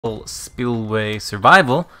Spillway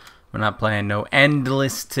Survival. We're not playing no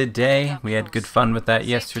Endless today. We had good fun with that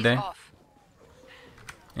yesterday.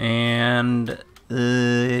 And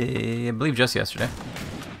I believe just yesterday.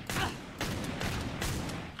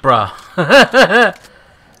 Bruh.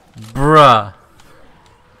 Bruh.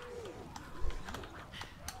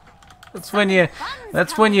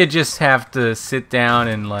 That's when you just have to sit down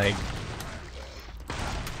and, like,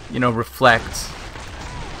 you know, reflect.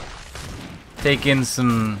 Take in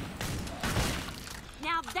some,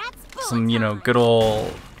 you know, good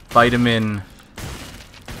old vitamin.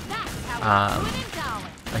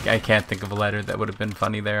 I can't think of a letter that would have been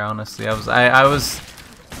funny there, honestly. I was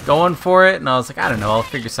going for it, and I was like, I don't know, I'll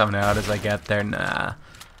figure something out as I get there.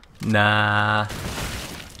 Nah.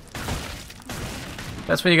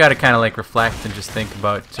 That's when you gotta kind of like reflect and just think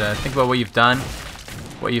about what you've done,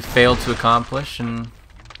 what you've failed to accomplish, and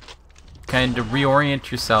kind of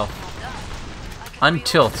reorient yourself.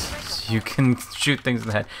 Untilt so you can shoot things in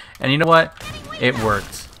the head. And you know what? It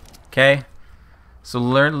worked. Okay? So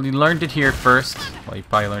you learned it here first. Well, you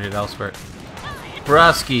probably learned it elsewhere.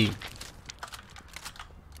 Brusky.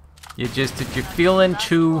 If you're feeling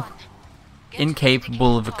too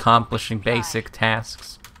incapable of accomplishing basic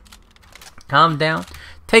tasks, calm down,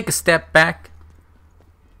 take a step back,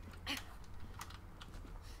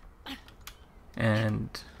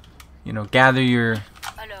 and, you know, gather your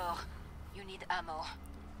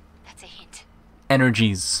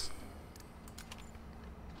energies.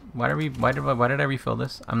 Why did I refill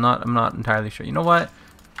this? I'm not entirely sure. You know what?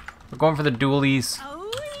 We're going for the dualies.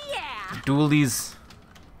 Oh yeah. Dualies.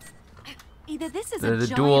 Either this is The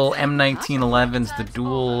dual M1911s, the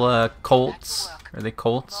dual Colts. Are they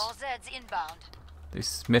Colts? They're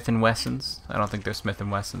Smith and Wessons. I don't think they're Smith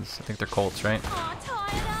and Wessons. I think they're Colts, right?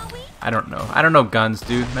 I don't know. I don't know guns,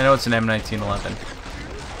 dude. I know it's an M1911.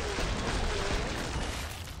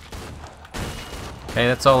 Okay,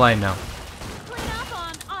 that's all I know.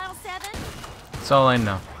 That's all I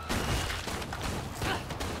know.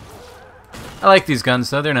 I like these guns,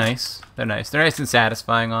 though. They're nice. They're nice. They're nice and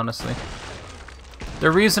satisfying, honestly.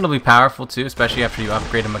 They're reasonably powerful, too, especially after you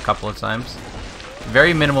upgrade them a couple of times.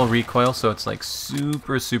 Very minimal recoil, so it's, like,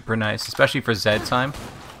 super, super nice, especially for Z time.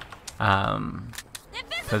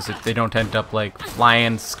 Because they don't end up, like,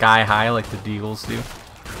 flying sky high like the Deagles do.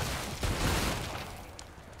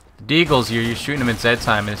 Deagles, you're shooting them in Z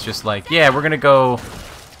time, and it's just like, yeah, we're gonna go,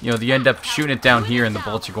 you know, you end up shooting it down here, and the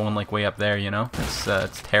bullets are going like way up there, you know? It's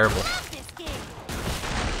terrible.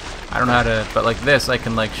 I don't know how to, but like this, I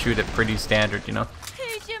can like shoot it pretty standard, you know?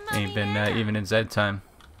 Even in Z time,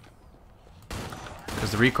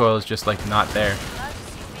 because the recoil is just like not there,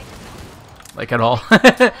 like at all.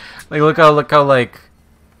 Like look how like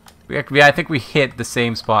I think we hit the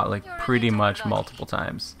same spot like pretty much multiple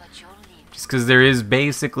times. Just because there is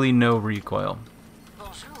basically no recoil.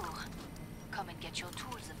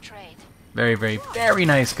 Very, very, very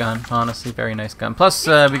nice gun. Honestly, very nice gun. Plus,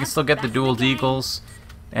 we can still get the dual Deagles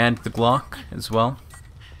and the Glock as well.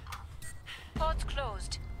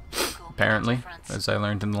 Apparently, as I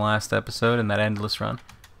learned in the last episode in that endless run.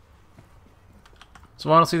 So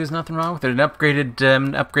honestly, there's nothing wrong with it. An upgraded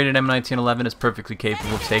M1911 is perfectly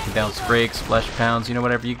capable of taking down Spragues, flesh pounds, you know,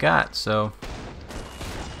 whatever you got. So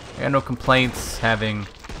I got no complaints having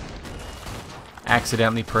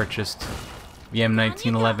accidentally purchased the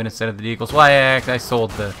M1911 instead of the Deagles. Well, I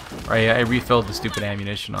sold the, or I refilled the stupid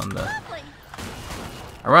ammunition on the.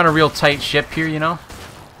 I run a real tight ship here, you know.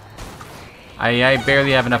 I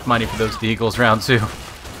barely have enough money for those Deagles round 2.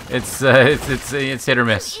 It's hit or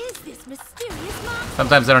miss.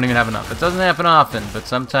 Sometimes I don't even have enough. It doesn't happen often, but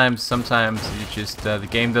sometimes you just the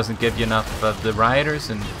game doesn't give you enough of the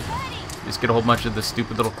rioters, and you just get a whole bunch of the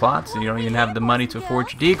stupid little clots, and you don't even have the money to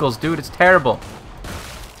afford your Deagles, dude. It's terrible.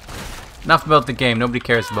 Enough about the game. Nobody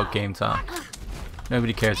cares about game talk.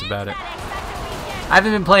 Nobody cares about it. I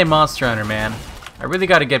haven't been playing Monster Hunter, man. I really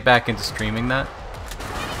got to get back into streaming that,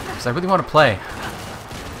 because I really want to play.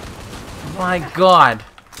 My God.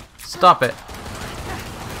 Stop it.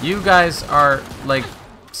 You guys are, like,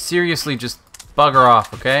 seriously just bugger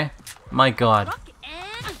off, okay? My God.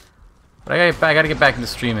 But I gotta get back into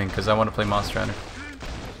streaming, because I want to play Monster Hunter.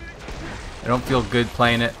 I don't feel good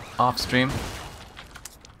playing it off stream.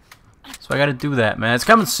 So I gotta do that, man. It's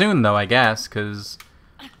coming soon, though, I guess, because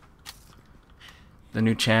the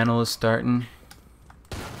new channel is starting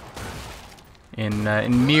in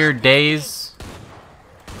mere days.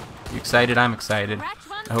 You excited? I'm excited.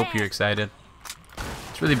 I hope you're excited.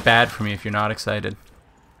 It's really bad for me if you're not excited.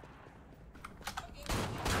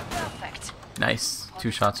 Nice. 2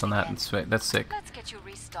 shots on that. That's sick. Let's get you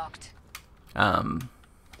restocked. Um,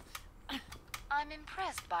 I'm impressed.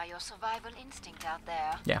 impressed by your survival instinct out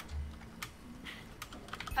there. Yeah.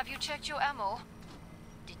 Have you checked your ammo?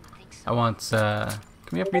 Didn't think so. I want.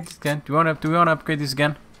 Can we upgrade this again? Do we want to upgrade these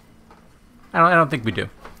again? I don't think we do.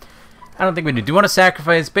 I don't think we do. Do you want to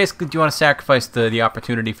sacrifice? Basically, do you want to sacrifice the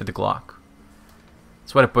opportunity for the Glock?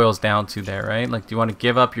 That's what it boils down to there, right? Like, do you want to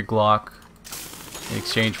give up your Glock in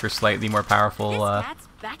exchange for slightly more powerful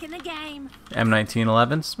back in the game.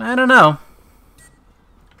 M1911s? I don't know.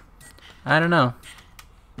 I don't know.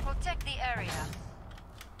 Protect the area.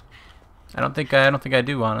 I don't think I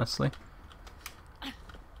do, honestly.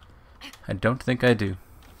 I don't think I do.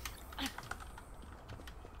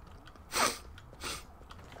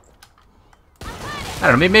 I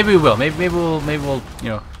don't know. Maybe we will. Maybe we'll you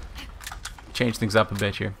know, change things up a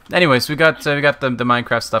bit here. Anyways, we got the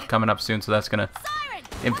Minecraft stuff coming up soon, so that's gonna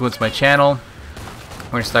influence my channel.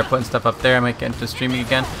 We're gonna start putting stuff up there. I might get into streaming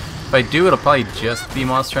again. If I do, it'll probably just be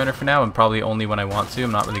Monster Hunter for now, and probably only when I want to.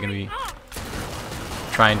 I'm not really gonna be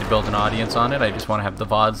trying to build an audience on it. I just want to have the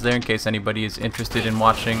VODs there in case anybody is interested in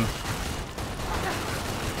watching.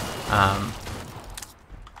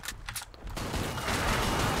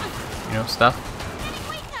 You know, stuff.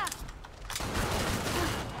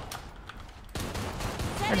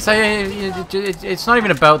 It's not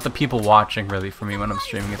even about the people watching, really, for me when I'm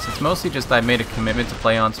streaming. It's mostly just I made a commitment to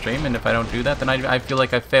play on stream, and if I don't do that, then I feel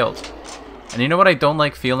like I failed. And you know what I don't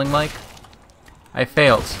like feeling like? I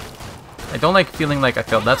failed. I don't like feeling like I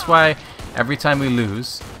failed. That's why every time we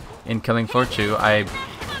lose in Killing Floor 2, I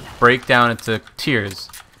break down into tears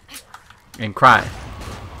and cry.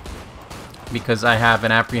 Because I have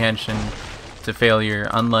an apprehension to failure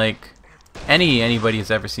unlike anybody has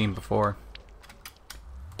ever seen before.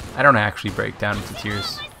 I don't actually break down into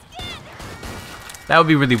tears. That would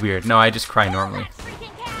be really weird. No, I just cry normally.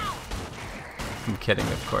 I'm kidding,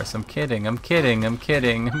 of course. I'm kidding. I'm kidding. I'm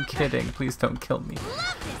kidding. I'm kidding. Please don't kill me.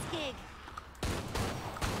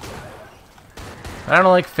 I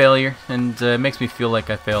don't like failure, and it makes me feel like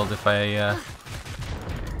I failed if I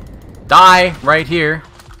die right here.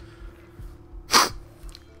 I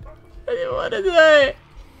didn't want to die.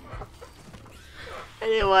 I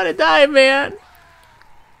didn't want to die, man.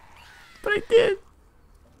 But I did.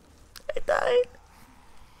 I died.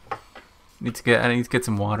 I need to get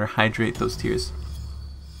some water. Hydrate those tears.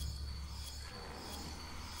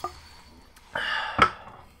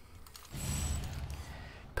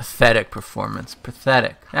 Pathetic performance.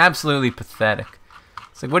 Pathetic. Absolutely pathetic.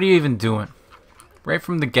 It's like, what are you even doing? Right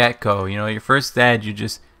from the get-go, you know, your first dead, you're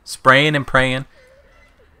just spraying and praying.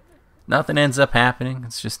 Nothing ends up happening.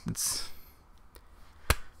 It's just, it's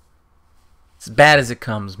as bad as it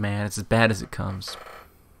comes, man. It's as bad as it comes.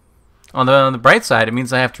 On the bright side, it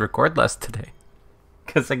means I have to record less today,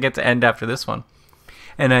 because I get to end after this one,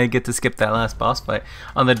 and I get to skip that last boss fight.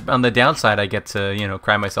 On the downside, I get to, you know,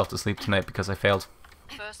 cry myself to sleep tonight because I failed.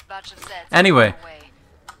 Anyway,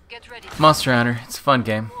 Monster Hunter. It's a fun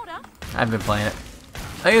game. I've been playing it.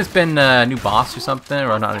 I think it's been a new boss or something,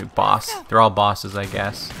 or not a new boss. They're all bosses, I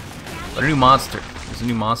guess. But a new monster. There's a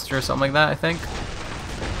new monster or something like that, I think.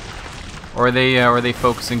 Or are they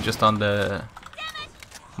focusing just on the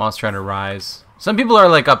Monster Hunter Rise? Some people are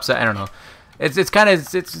like upset. I don't know. It's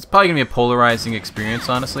probably gonna be a polarizing experience,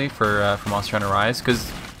 honestly, for Monster Hunter Rise,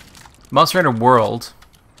 because Monster Hunter World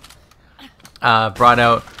brought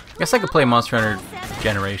out. I guess I could play Monster Hunter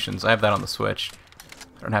Generations. I have that on the Switch.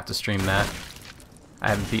 I don't have to stream that. I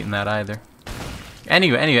haven't beaten that either.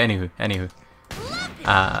 Anywho.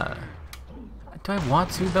 Do I want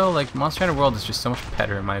to though? Like, Monster Hunter World is just so much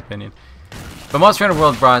better in my opinion. But Monster Hunter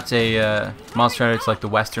World brought a Monster Hunter to like the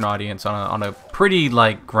Western audience on a pretty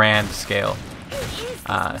like grand scale.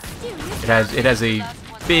 It has a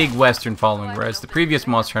big Western following, whereas the previous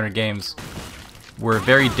Monster Hunter games were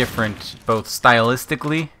very different, both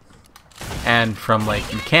stylistically and from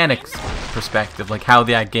like mechanics perspective, like how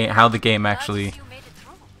the game actually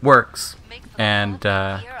works, and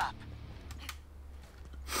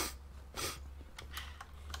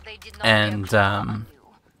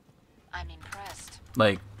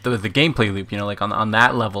like the gameplay loop, you know, like on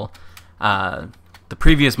that level, the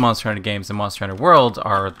previous Monster Hunter games and Monster Hunter World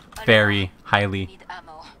are very highly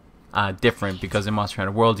different, because in Monster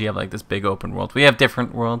Hunter World you have like this big open world. We have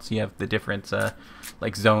different worlds. You have the different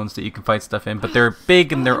like zones that you can fight stuff in, but they're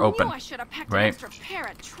big and they're open, right?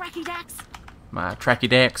 Tracky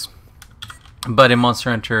decks. But in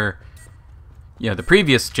Monster Hunter, you know, the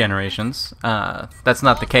previous generations, that's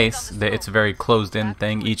not the case. It's a very closed-in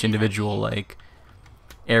thing. Each individual like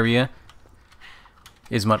area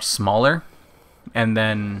is much smaller, and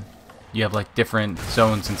then you have like different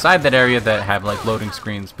zones inside that area that have like loading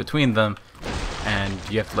screens between them, and and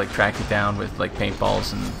you have to like track it down with like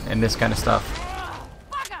paintballs and this kind of stuff.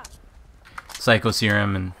 Psycho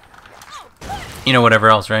Serum and you know whatever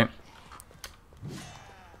else, right?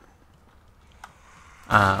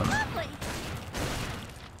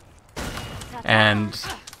 And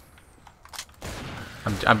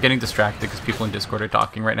I'm getting distracted because people in Discord are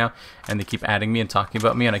talking right now, and they keep adding me and talking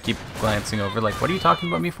about me, and I keep glancing over like, what are you talking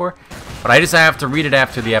about me for? But I just have to read it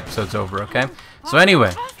after the episode's over, okay? So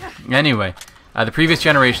anyway, the previous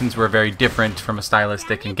generations were very different from a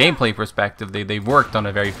stylistic and gameplay perspective. They worked on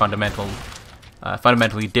a very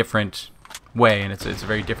fundamentally different way, and it's a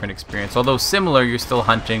very different experience. Although similar, you're still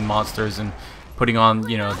hunting monsters and putting on,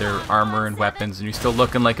 you know, their armor and weapons, and you're still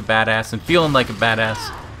looking like a badass and feeling like a badass.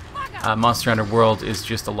 Monster Hunter World is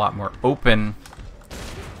just a lot more open,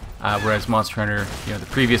 whereas Monster Hunter, you know, the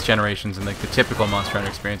previous generations and like the typical Monster Hunter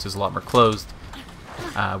experience is a lot more closed,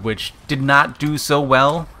 which did not do so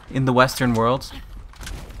well in the Western world.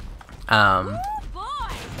 Did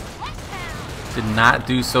not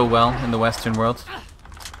do so well in the Western world.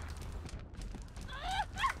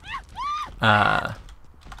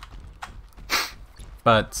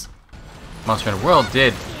 But Monster Hunter World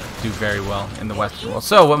did do very well in the Western world.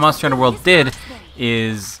 So what Monster Hunter World did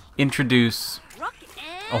is introduce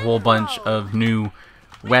a whole bunch of new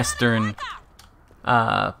Western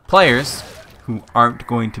players who aren't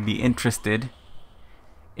going to be interested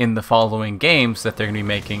in the following games that they're going to be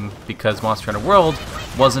making, because Monster Hunter World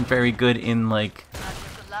wasn't very good in like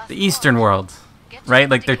the Eastern world, right?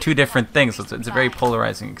 Like they're two different things, so it's a very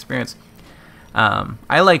polarizing experience.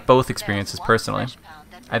 I like both experiences personally.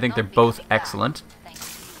 I think they're both excellent.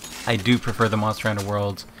 I do prefer the Monster Hunter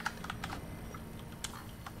World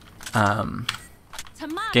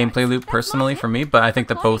gameplay loop personally for me, but I think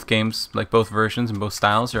that both games, like both versions and both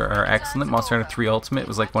styles, are excellent. Monster Hunter 3 Ultimate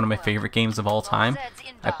was like one of my favorite games of all time.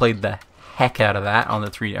 I played the heck out of that on the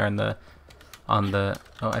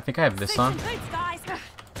oh, I think I have this on.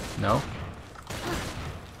 No.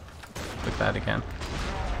 Click that again.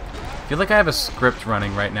 I feel like I have a script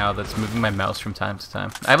running right now that's moving my mouse from time to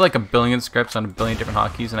time. I have like a billion scripts on a billion different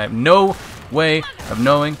hotkeys, and I have no way of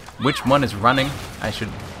knowing which one is running. I should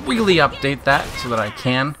really update that so that I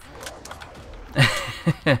can,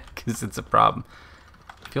 because it's a problem.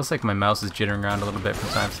 Feels like my mouse is jittering around a little bit from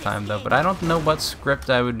time to time though, but I don't know what script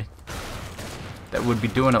that would be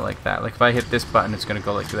doing it like that. Like if I hit this button, it's gonna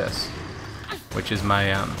go like this, which is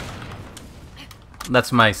my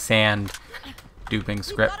that's my sand duping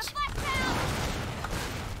script.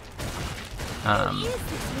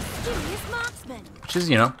 Which is,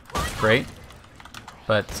 you know, great,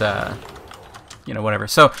 but you know, whatever.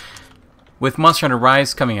 So with Monster Hunter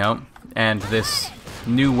Rise coming out and this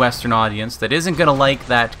new Western audience that isn't gonna like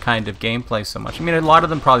that kind of gameplay so much. I mean, a lot of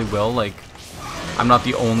them probably will. Like, I'm not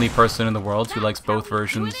the only person in the world who likes both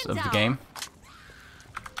versions of the game,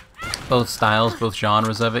 both styles, both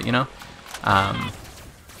genres of it, you know.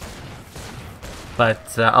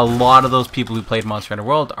 But a lot of those people who played Monster Hunter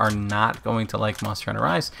World are not going to like Monster Hunter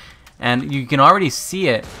Rise. And you can already see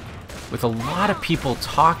it with a lot of people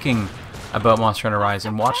talking about Monster Hunter Rise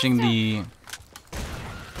and watching the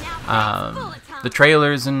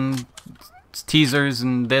trailers and teasers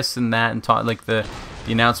and this and that, and like the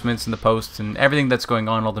announcements and the posts and everything that's going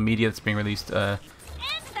on, all the media that's being released, you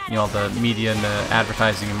know, all the media and the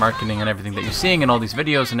advertising and marketing and everything that you're seeing in all these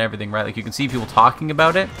videos and everything, right? Like you can see people talking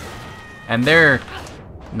about it, and they're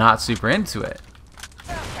not super into it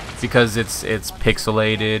because it's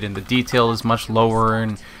pixelated and the detail is much lower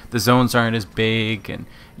and the zones aren't as big and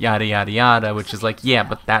yada yada yada, which is like, yeah,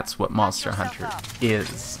 but that's what Monster Hunter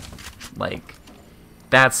is. Like,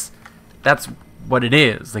 that's what it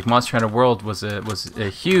is. Like, Monster Hunter World was a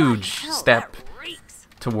huge step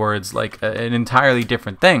towards like an entirely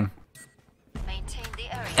different thing,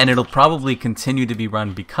 and it'll probably continue to be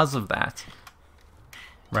run because of that.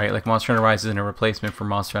 Right, like Monster Hunter Rise isn't a replacement for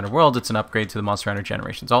Monster Hunter World, it's an upgrade to the Monster Hunter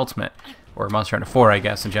Generations Ultimate. Or Monster Hunter 4, I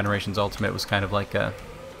guess, and Generations Ultimate was kind of like a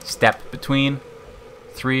step between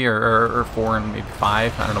 3 or 4 and maybe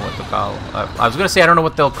 5. I don't know what they'll call. I was going to say I don't know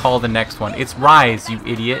what they'll call the next one. It's Rise, you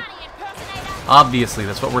idiot. Obviously,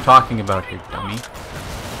 that's what we're talking about here, dummy.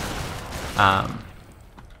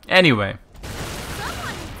 Anyway.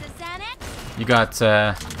 You got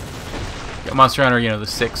Monster Hunter, you know, the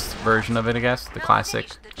 6th version of it, I guess, the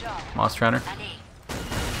classic Monster Hunter.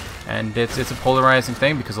 And it's a polarizing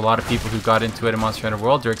thing because a lot of people who got into it in Monster Hunter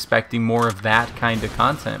World are expecting more of that kind of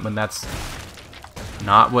content when that's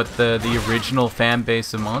not what the original fan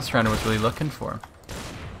base of Monster Hunter was really looking for.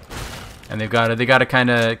 And they got to kind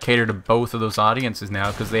of cater to both of those audiences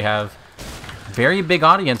now, because they have very big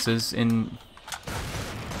audiences in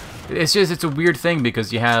it's a weird thing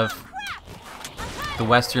because you have the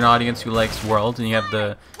Western audience who likes World, and you have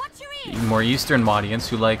the more Eastern audience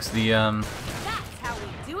who likes the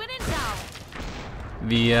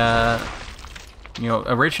you know,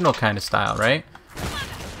 original kind of style, right?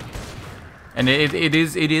 And it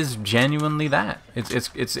is genuinely that.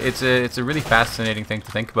 It's a really fascinating thing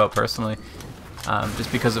to think about personally,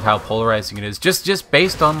 just because of how polarizing it is. Just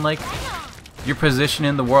based on like your position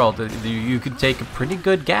in the world, you could take a pretty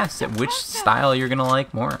good guess at which style you're gonna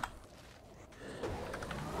like more.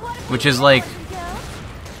 Which is like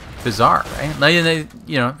bizarre, right? Like,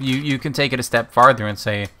 you know, you can take it a step farther and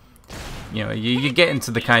say, you know, you get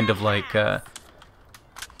into the kind of like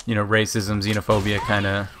you know, racism, xenophobia kind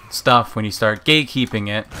of stuff when you start gatekeeping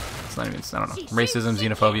it. It's not even, I don't know, racism,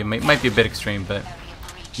 xenophobia might be a bit extreme, but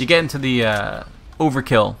you get into the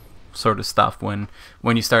overkill sort of stuff when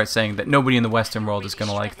you start saying that nobody in the Western world is going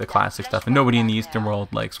to like the classic stuff and nobody in the Eastern world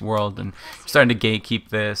likes World, and you're starting to gatekeep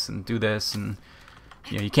this and do this, and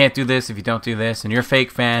you know, you can't do this if you don't do this, and you're a fake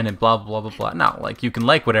fan, and blah blah blah blah blah. No, like, you can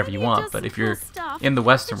like whatever you want, but if you're in the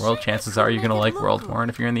Western world, chances are you're gonna like World more, and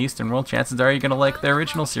if you're in the Eastern world, chances are you're gonna like the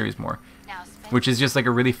original series more, which is just like a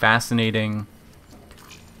really fascinating.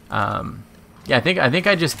 Yeah, I think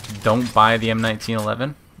I just don't buy the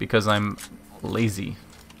M1911 because I'm lazy.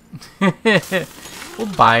 We'll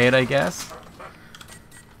buy it, I guess.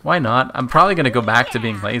 Why not? I'm probably gonna go back to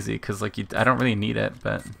being lazy because like I don't really need it,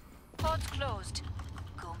 but.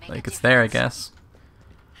 Like, it's there, I guess.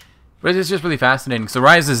 But it's just really fascinating. So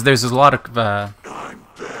Rise there's a lot of,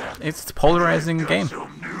 it's a polarizing game.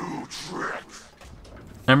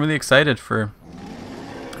 I'm really excited for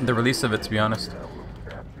the release of it, to be honest.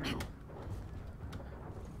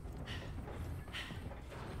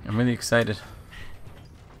 I'm really excited.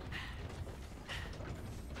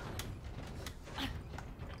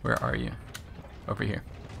 Where are you? Over here.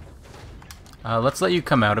 Let's let you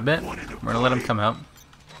come out a bit. We're gonna let him come out.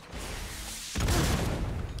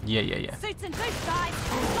 Yeah.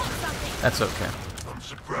 That's okay.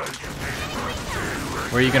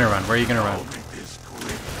 Where are you gonna run? Where are you gonna run?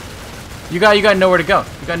 You got nowhere to go.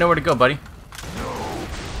 You got nowhere to go, buddy.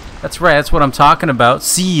 That's right. That's what I'm talking about.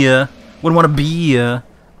 See ya. Wouldn't want to be ya.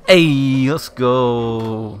 Hey, let's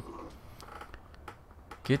go.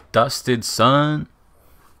 Get dusted, son.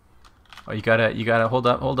 Oh, you gotta hold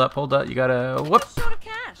up. You gotta whoop.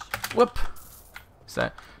 Whoop. What's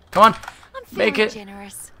that? Come on. Make it.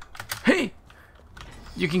 Generous. Hey!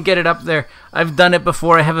 You can get it up there. I've done it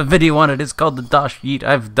before. I have a video on it. It's called the Dosh Yeet.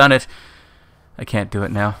 I've done it. I can't do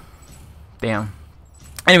it now. Damn.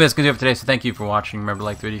 Anyways, that's good for today, so thank you for watching. Remember to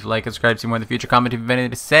like the video if you like it, subscribe to see more in the future, comment if you have anything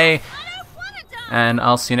to say. And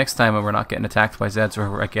I'll see you next time when we're not getting attacked by Zeds,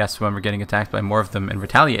 or I guess when we're getting attacked by more of them and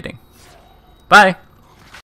retaliating. Bye!